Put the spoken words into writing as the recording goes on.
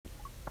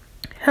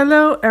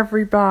Hello,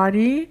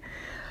 everybody.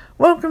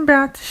 Welcome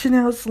back to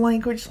Chanel's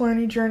Language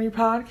Learning Journey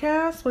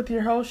podcast with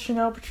your host,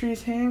 Chanel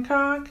Patrice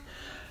Hancock.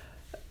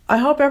 I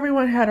hope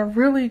everyone had a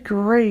really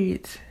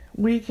great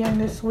weekend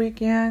this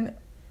weekend.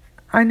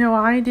 I know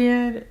I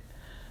did.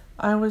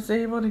 I was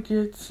able to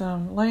get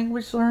some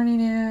language learning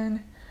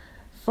in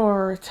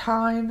for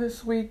Thai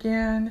this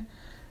weekend,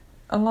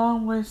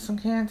 along with some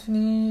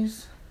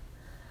Cantonese,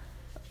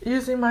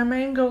 using my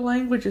Mango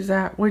Languages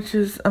app, which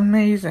is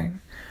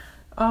amazing.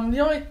 The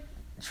only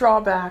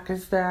drawback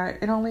is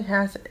that it only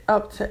has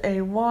up to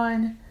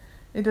A1.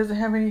 It doesn't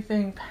have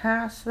anything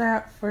past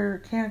that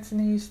for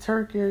Cantonese,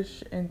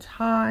 Turkish, and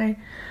Thai.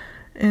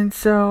 And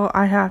so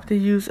I have to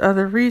use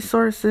other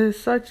resources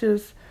such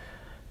as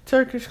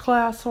Turkish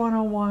Class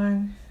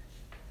 101,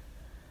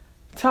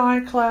 Thai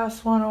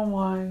Class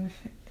 101,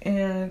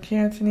 and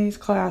Cantonese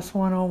Class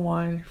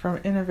 101 from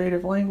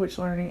Innovative Language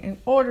Learning in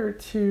order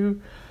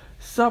to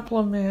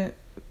supplement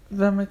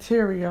the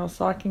material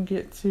so I can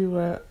get to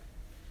a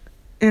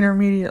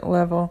intermediate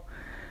level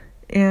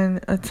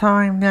in a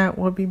time that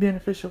will be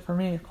beneficial for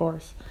me, of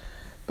course.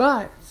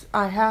 But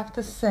I have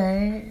to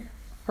say,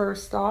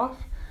 first off,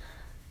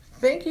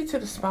 thank you to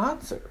the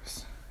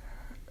sponsors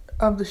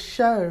of the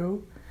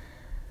show,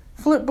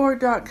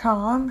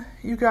 Flipboard.com.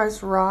 You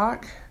guys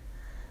rock.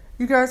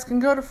 You guys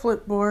can go to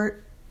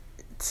Flipboard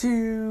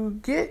to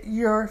get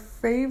your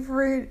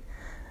favorite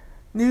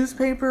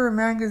newspaper or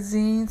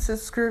magazine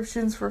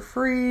subscriptions for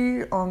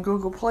free on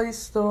Google Play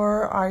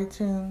Store,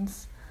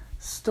 iTunes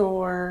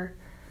Store,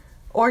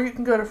 or you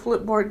can go to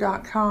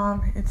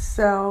Flipboard.com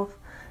itself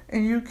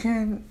and you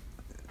can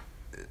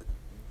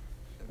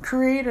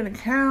create an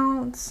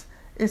account.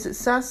 It's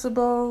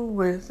accessible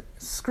with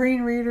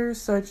screen readers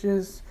such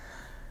as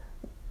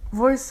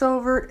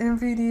VoiceOver,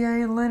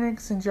 NVDA,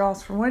 Linux, and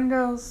JAWS for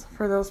Windows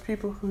for those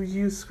people who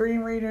use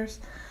screen readers.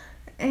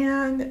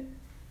 And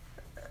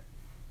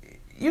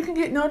you can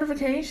get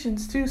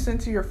notifications too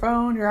sent to your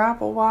phone, your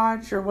Apple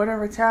Watch, or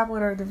whatever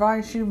tablet or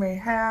device you may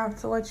have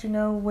to let you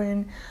know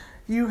when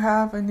you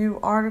have a new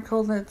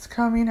article that's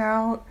coming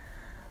out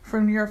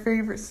from your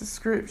favorite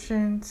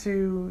subscription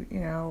to,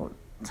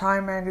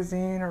 Time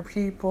Magazine or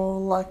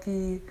People,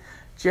 Lucky,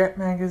 Jet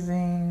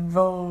Magazine,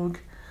 Vogue,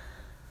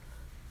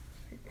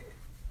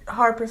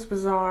 Harper's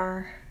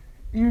Bazaar,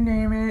 you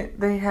name it,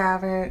 they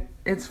have it.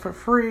 It's for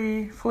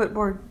free,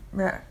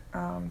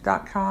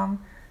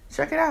 Flipboard.com.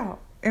 Check it out.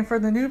 And for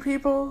the new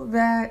people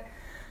that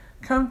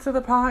come to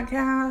the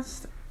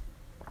podcast,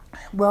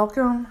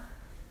 welcome.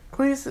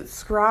 Please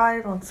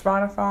subscribe on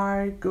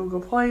Spotify,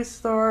 Google Play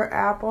Store,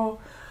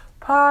 Apple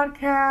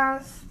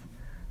Podcast,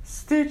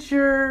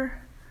 Stitcher,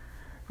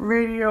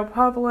 Radio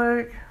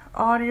Public,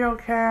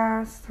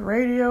 AudioCast,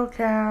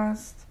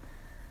 RadioCast,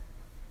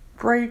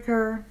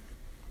 Breaker.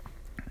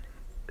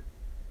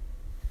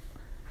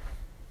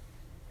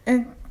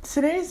 And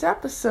today's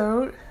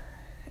episode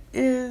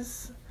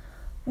is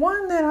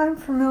one that I'm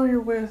familiar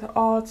with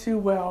all too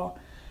well.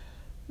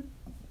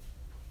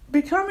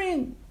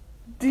 Becoming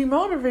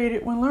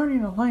demotivated when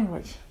learning a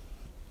language.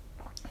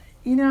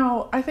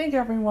 I think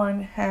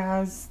everyone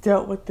has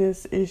dealt with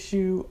this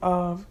issue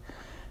of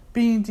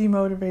being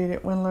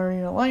demotivated when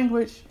learning a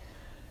language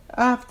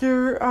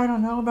after,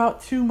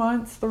 about 2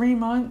 months, 3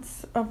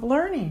 months of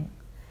learning.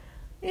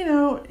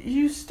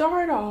 You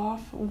start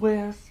off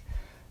with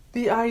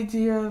the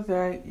idea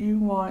that you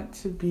want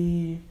to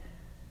be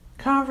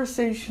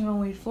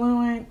conversationally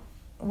fluent,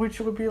 which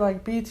would be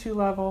like B2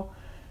 level,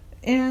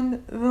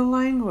 in the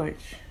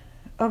language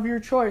of your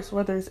choice,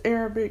 whether it's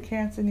Arabic,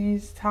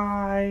 Cantonese,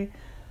 Thai,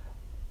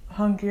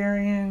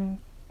 Hungarian,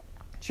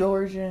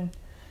 Georgian.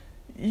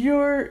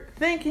 You're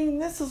thinking,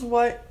 this is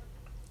what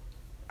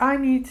I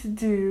need to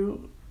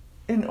do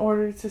in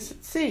order to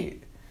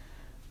succeed.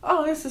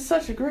 Oh, this is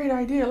such a great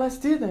idea. Let's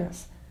do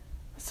this.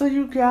 So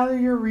you gather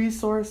your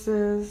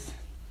resources,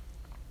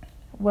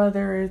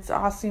 whether it's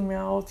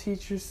Asimel,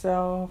 Teach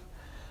Yourself,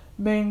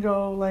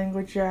 Mango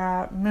Language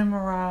App,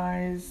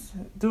 Memorize,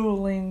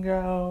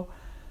 Duolingo,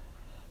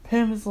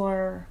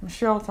 Pimsleur,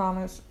 Michelle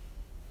Thomas.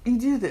 You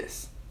do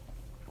this.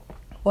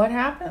 What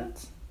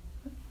happens?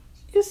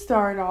 You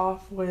start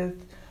off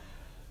with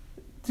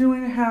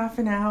doing a half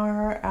an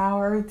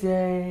hour a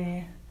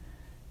day,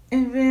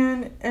 and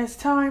then as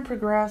time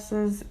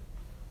progresses,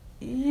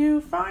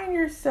 you find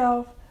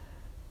yourself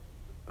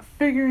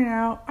figuring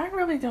out, I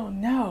really don't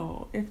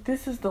know if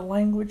this is the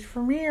language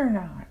for me or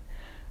not.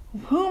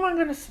 Who am I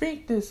going to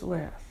speak this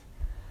with?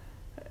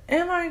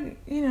 Am I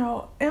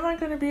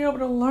going to be able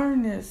to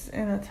learn this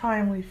in a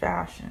timely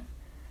fashion?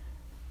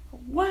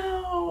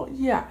 Well,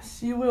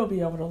 yes, you will be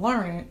able to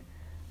learn it,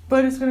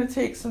 but it's going to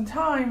take some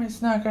time.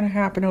 It's not going to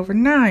happen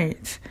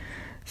overnight.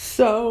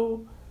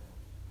 So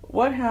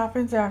what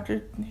happens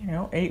after,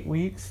 8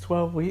 weeks,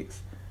 12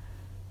 weeks?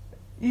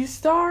 You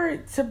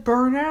start to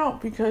burn out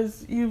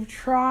because you've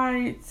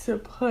tried to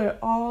put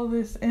all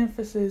this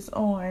emphasis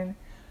on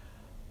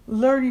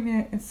learning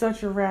it in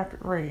such a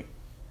rapid rate.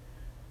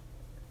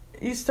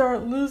 You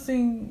start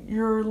losing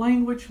your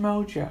language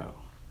mojo.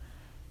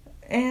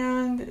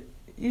 And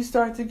you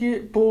start to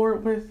get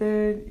bored with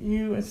it.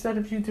 Instead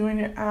of you doing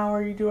an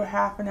hour, you do a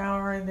half an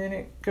hour, and then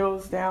it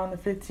goes down to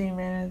 15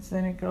 minutes,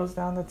 then it goes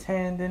down to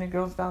 10, then it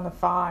goes down to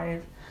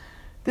 5,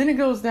 then it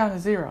goes down to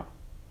 0.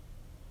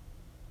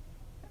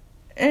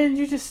 And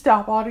you just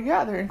stop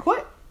altogether and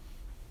quit.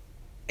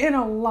 And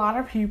a lot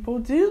of people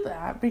do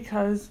that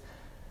because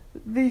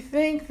they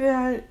think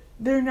that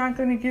they're not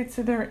going to get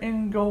to their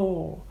end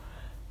goal,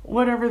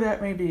 whatever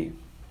that may be.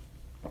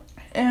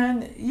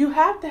 And you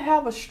have to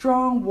have a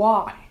strong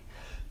why.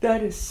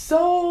 That is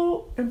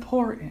so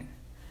important.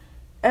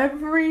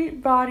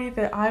 Everybody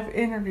that I've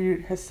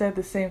interviewed has said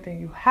the same thing.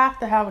 You have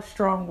to have a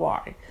strong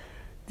why.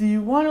 Do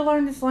you want to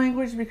learn this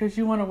language because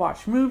you want to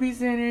watch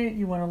movies in it?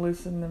 You want to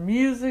listen to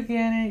music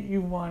in it? You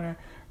want to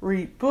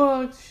read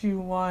books? You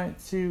want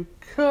to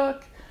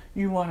cook?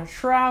 You want to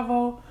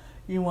travel?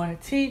 You want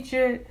to teach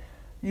it?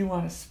 You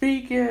want to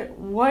speak it?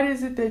 What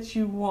is it that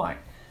you want?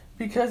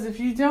 Because if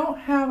you don't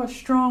have a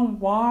strong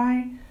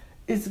why,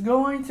 it's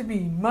going to be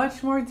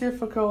much more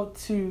difficult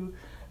to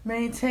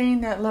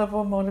maintain that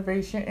level of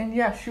motivation. And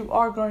yes, you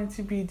are going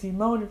to be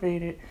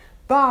demotivated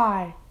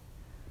by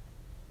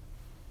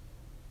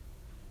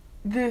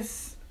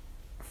this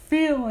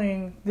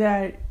feeling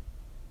that,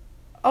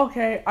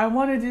 okay, I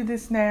want to do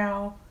this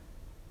now,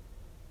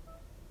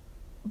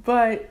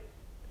 but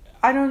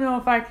I don't know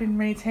if I can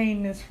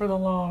maintain this for the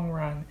long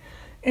run.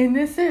 And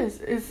this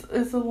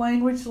is a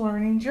language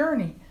learning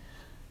journey.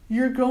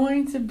 You're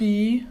going to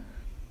be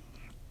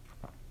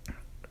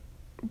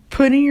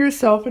putting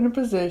yourself in a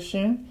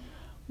position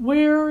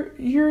where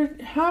you're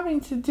having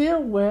to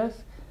deal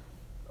with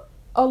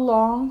a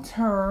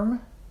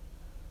long-term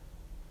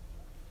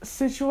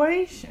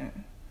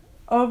situation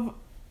of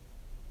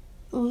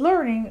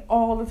learning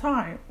all the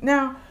time.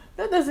 Now,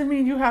 that doesn't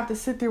mean you have to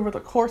sit there with a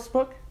course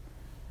book.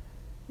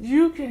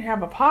 You can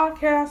have a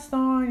podcast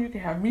on, you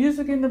can have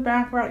music in the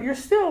background. You're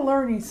still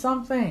learning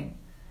something.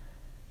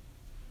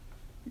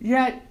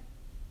 Yet,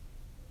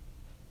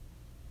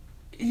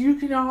 you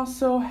can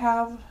also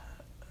have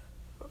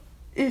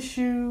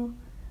issue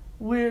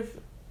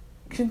with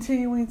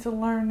continuing to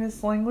learn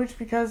this language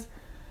because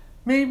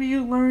maybe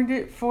you learned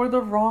it for the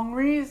wrong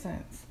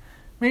reasons.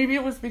 Maybe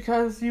it was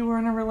because you were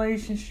in a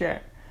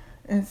relationship.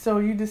 And so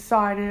you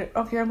decided,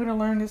 okay, I'm going to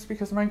learn this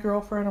because my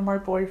girlfriend or my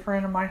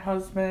boyfriend or my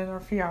husband or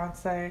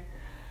fiance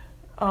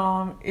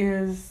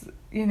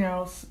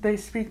they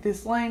speak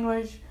this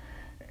language.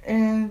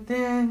 And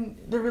then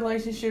the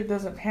relationship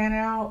doesn't pan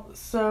out.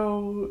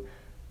 So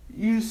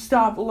you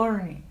stop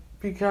learning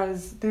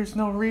because there's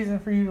no reason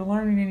for you to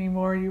learn it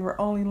anymore. You were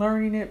only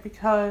learning it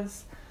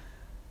because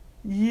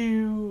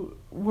you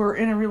were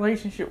in a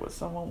relationship with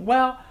someone.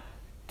 Well,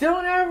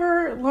 don't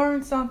ever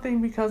learn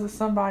something because of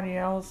somebody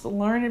else.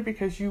 Learn it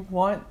because you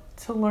want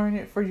to learn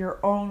it for your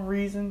own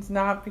reasons,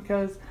 not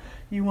because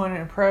you want to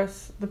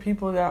impress the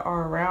people that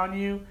are around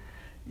you.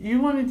 You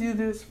want to do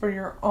this for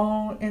your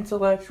own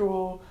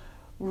intellectual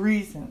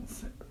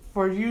reasons,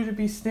 for you to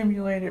be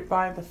stimulated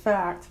by the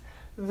fact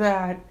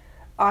that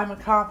I'm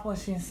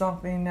accomplishing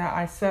something that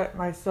I set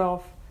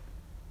myself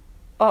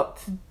up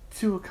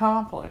to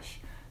accomplish,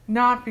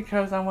 not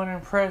because I want to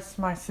impress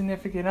my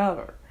significant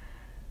other.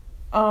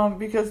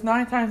 Because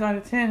 9 times out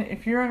of 10,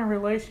 if you're in a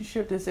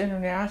relationship that's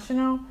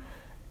international,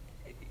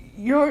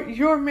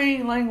 your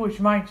main language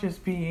might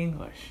just be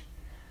English.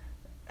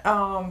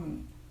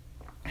 And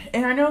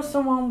I know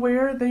someone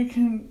where they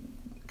can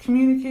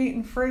communicate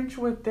in French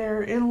with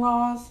their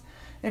in-laws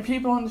and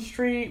people on the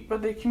street,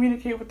 but they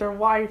communicate with their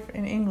wife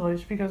in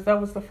English because that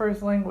was the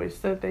first language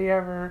that they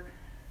ever,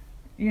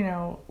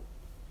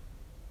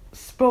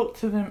 spoke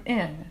to them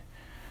in.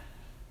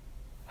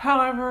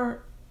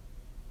 However,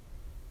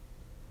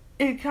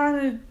 it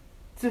kind of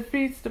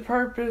defeats the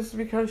purpose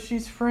because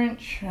she's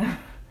French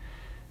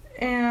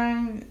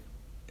and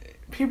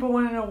people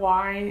want to know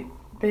why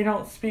they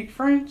don't speak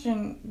French,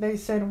 and they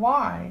said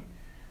why.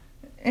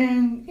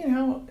 And,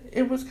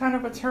 it was kind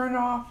of a turn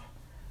off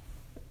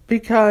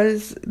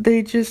because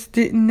they just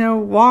didn't know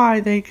why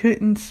they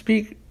couldn't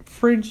speak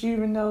French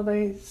even though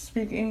they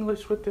speak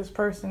English with this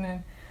person.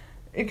 And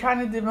it kind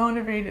of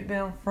demotivated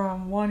them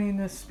from wanting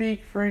to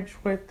speak French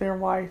with their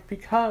wife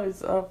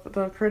because of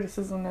the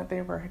criticism that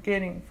they were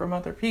getting from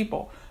other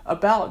people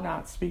about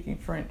not speaking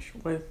French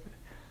with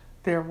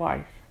their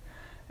wife.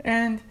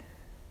 And,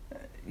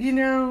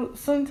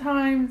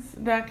 sometimes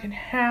that can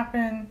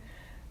happen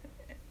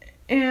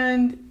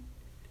and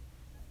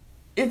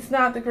it's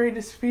not the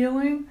greatest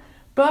feeling,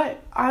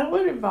 but I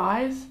would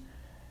advise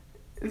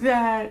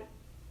that,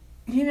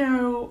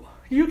 you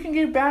can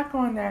get back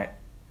on that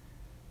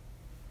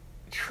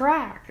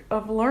track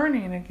of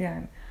learning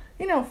again.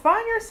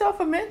 Find yourself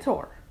a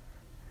mentor.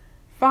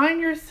 Find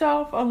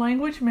yourself a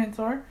language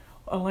mentor,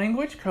 a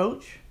language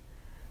coach,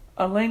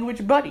 a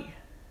language buddy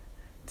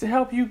to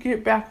help you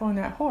get back on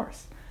that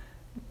horse.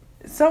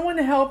 Someone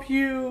to help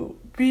you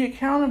be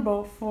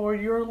accountable for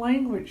your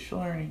language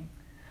learning.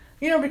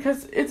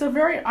 Because it's a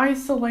very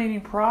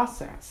isolating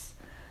process.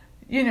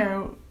 You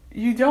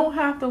don't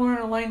have to learn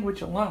a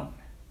language alone.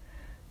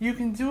 You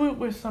can do it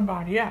with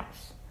somebody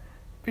else.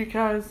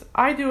 because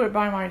I do it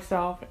by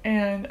myself,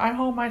 and I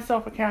hold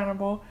myself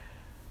accountable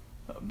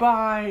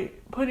by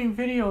putting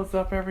videos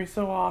up every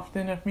so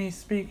often of me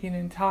speaking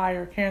in Thai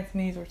or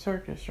Cantonese or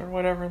Turkish or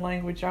whatever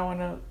language I want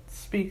to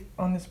speak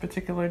on this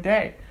particular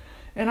day.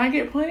 And I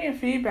get plenty of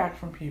feedback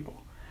from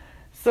people.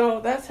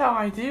 So that's how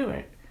I do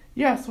it.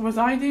 Yes, was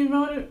I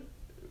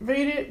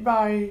demotivated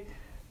by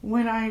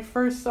when I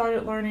first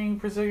started learning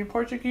Brazilian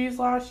Portuguese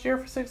last year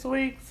for 6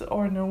 weeks,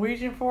 or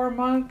Norwegian for a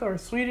month, or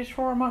Swedish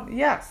for a month?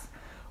 Yes.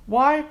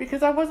 Why?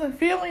 Because I wasn't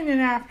feeling it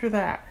after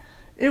that.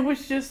 It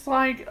was just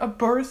like a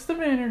burst of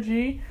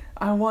energy.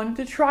 I wanted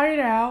to try it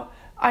out.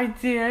 I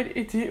did.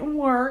 It didn't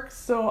work,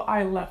 so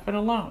I left it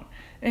alone.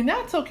 And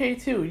that's okay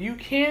too. You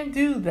can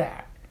do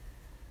that.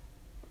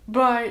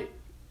 But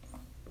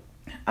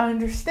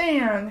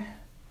understand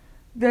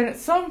that at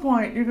some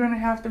point you're going to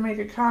have to make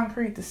a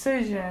concrete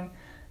decision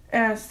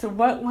as to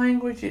what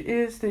language it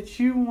is that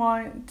you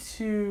want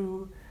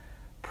to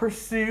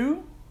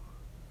pursue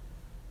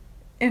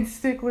and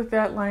stick with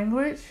that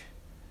language.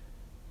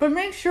 But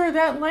make sure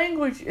that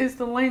language is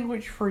the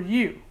language for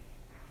you.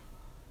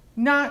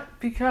 Not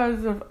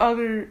because of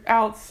other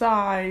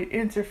outside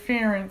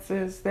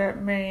interferences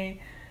that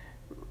may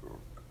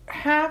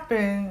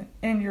happen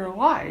in your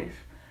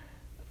life.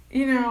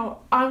 You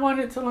know, I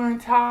wanted to learn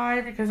Thai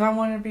because I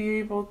want to be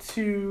able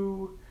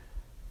to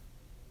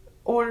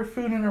order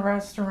food in a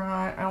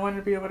restaurant. I want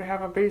to be able to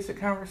have a basic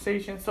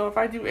conversation. So if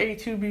I do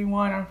A2,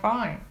 B1, I'm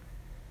fine.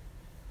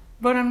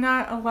 But I'm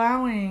not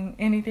allowing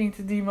anything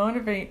to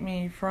demotivate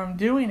me from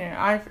doing it.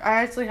 I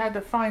actually had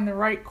to find the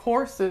right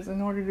courses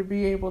in order to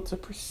be able to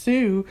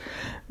pursue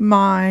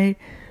my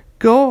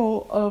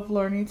goal of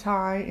learning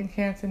Thai and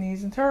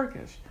Cantonese and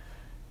Turkish.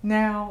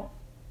 Now,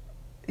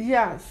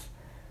 yes,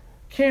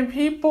 can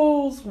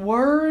people's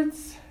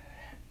words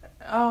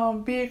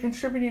be a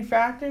contributing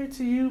factor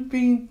to you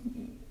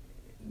being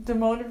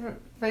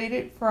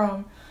demotivated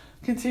from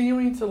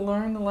continuing to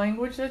learn the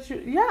language that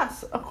you...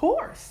 Yes, of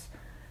course.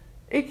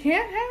 It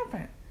can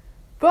happen.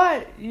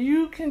 But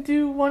you can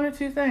do one or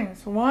two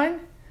things. One,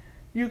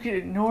 you can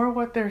ignore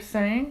what they're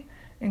saying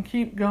and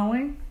keep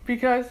going,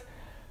 because,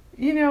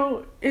 you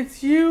know,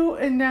 it's you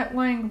and that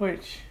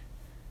language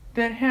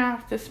that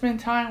have to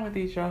spend time with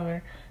each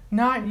other,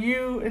 not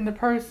you and the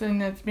person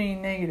that's being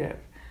negative.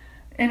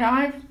 And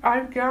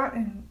I've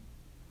gotten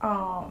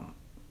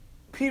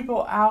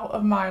people out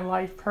of my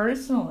life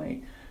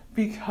personally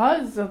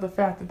because of the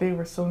fact that they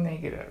were so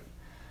negative.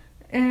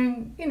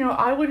 And, you know,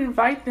 I would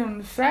invite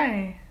them to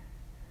say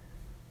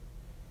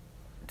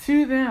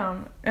to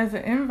them as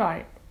an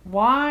invite,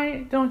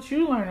 why don't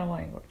you learn a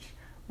language?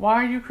 Why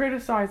are you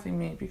criticizing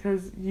me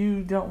because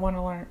you don't want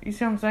to learn? You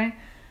see what I'm saying?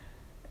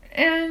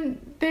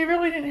 And they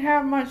really didn't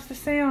have much to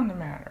say on the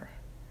matter.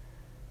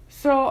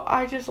 So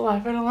I just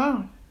left it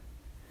alone.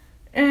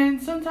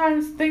 And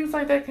sometimes things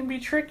like that can be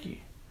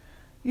tricky.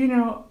 You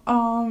know,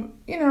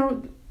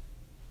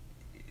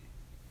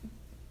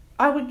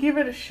 I would give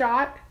it a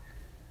shot.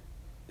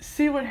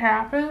 See what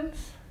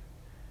happens.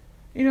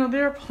 You know,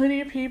 there are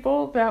plenty of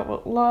people that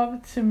would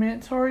love to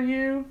mentor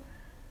you,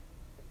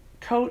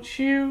 coach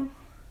you.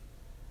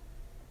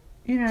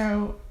 You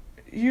know,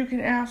 you can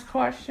ask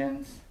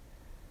questions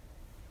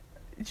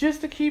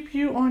just to keep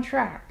you on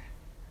track.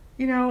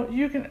 You know,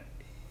 you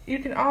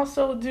can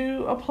also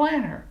do a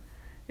planner.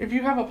 If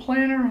you have a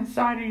planner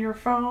inside of your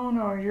phone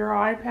or your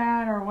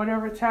iPad or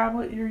whatever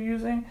tablet you're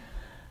using,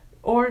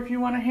 or if you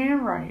want to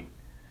handwrite,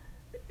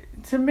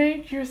 to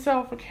make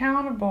yourself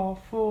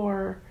accountable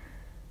for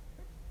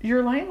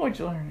your language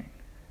learning.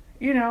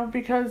 You know,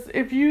 because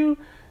if you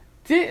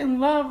didn't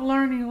love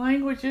learning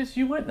languages,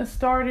 you wouldn't have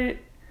started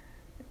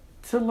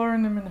to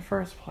learn them in the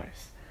first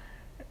place.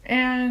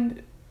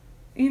 And,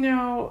 you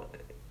know,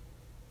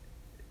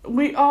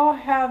 we all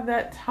have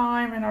that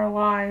time in our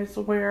lives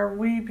where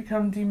we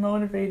become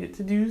demotivated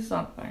to do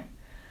something.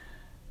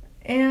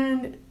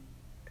 And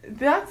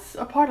that's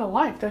a part of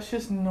life. That's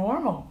just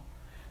normal.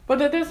 But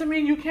that doesn't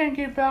mean you can't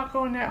get back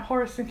on that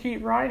horse and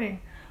keep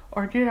riding,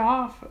 or get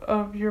off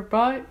of your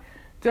butt,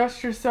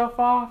 dust yourself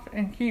off,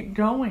 and keep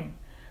going.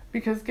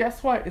 Because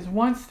guess what? It's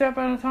one step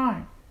at a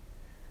time.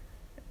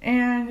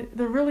 And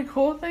the really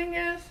cool thing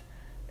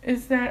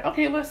is that,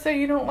 okay, let's say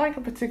you don't like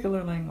a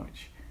particular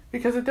language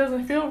because it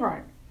doesn't feel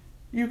right.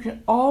 You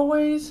can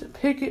always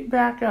pick it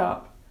back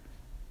up,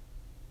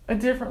 a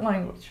different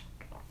language.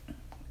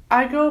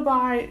 I go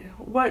by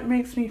what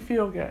makes me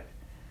feel good.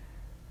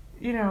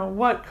 You know,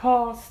 what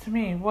calls to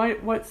me,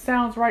 what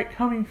sounds right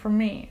coming from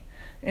me.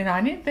 And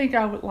I didn't think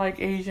I would like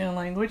Asian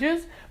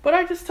languages, but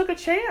I just took a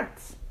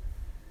chance.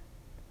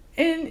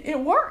 And it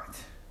worked.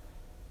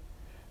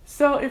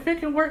 So if it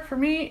can work for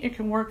me, it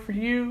can work for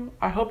you.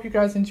 I hope you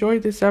guys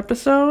enjoyed this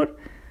episode.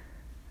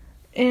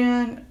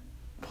 And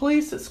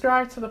please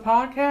subscribe to the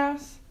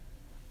podcast.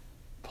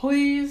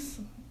 Please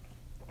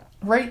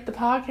rate the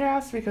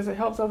podcast because it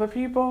helps other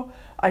people.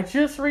 I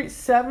just reached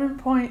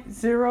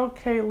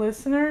 7.0K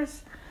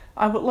listeners.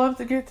 I would love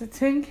to get to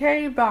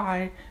 10K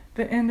by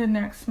the end of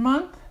next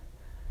month.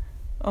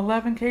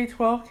 11K,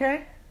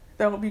 12K.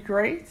 That would be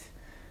great.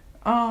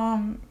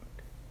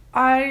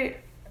 I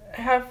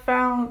have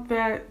found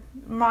that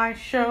my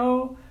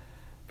show,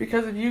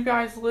 because of you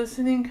guys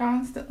listening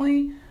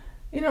constantly,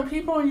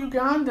 people in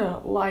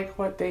Uganda like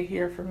what they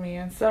hear from me.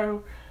 And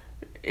so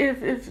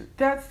if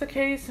that's the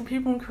case, and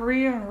people in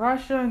Korea and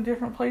Russia and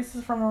different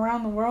places from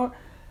around the world,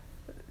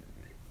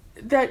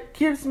 that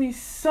gives me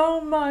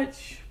so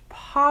much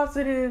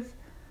positive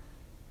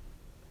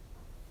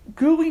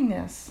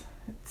gooiness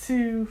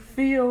to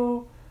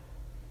feel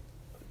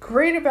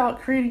great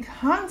about creating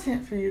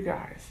content for you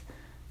guys.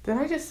 Did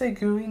I just say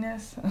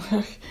gooiness?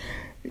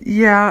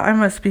 Yeah, I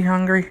must be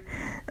hungry.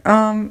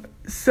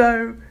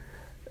 So,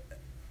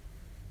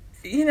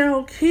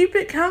 keep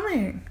it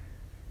coming.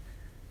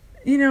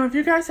 If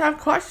you guys have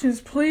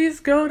questions, please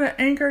go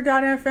to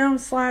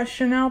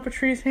anchor.fm/Chanel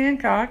Patrice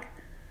Hancock.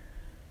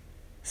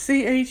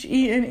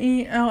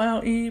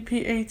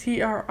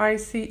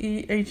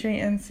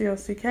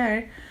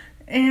 ChenellePatriceHancock.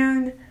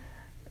 And,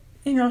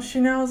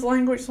 Chanel's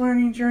Language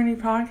Learning Journey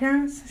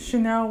Podcast.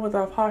 Chanel with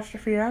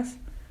apostrophe S.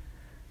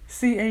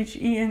 Chenelle'S.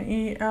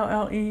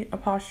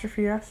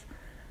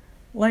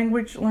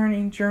 Language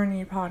Learning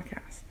Journey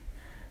Podcast.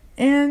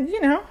 And,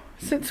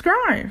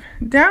 subscribe.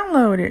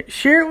 Download it.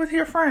 Share it with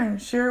your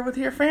friends. Share it with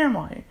your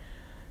family.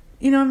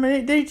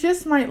 They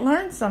just might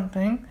learn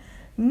something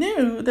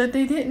new that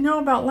they didn't know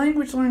about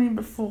language learning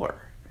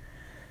before.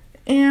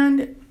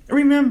 And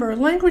remember,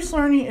 language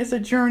learning is a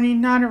journey,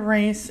 not a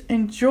race.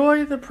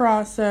 Enjoy the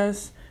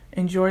process.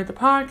 Enjoy the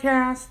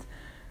podcast.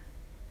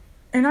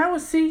 And I will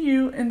see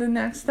you in the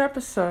next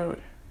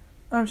episode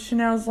of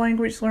Chanel's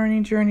Language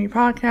Learning Journey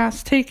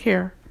Podcast. Take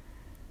care.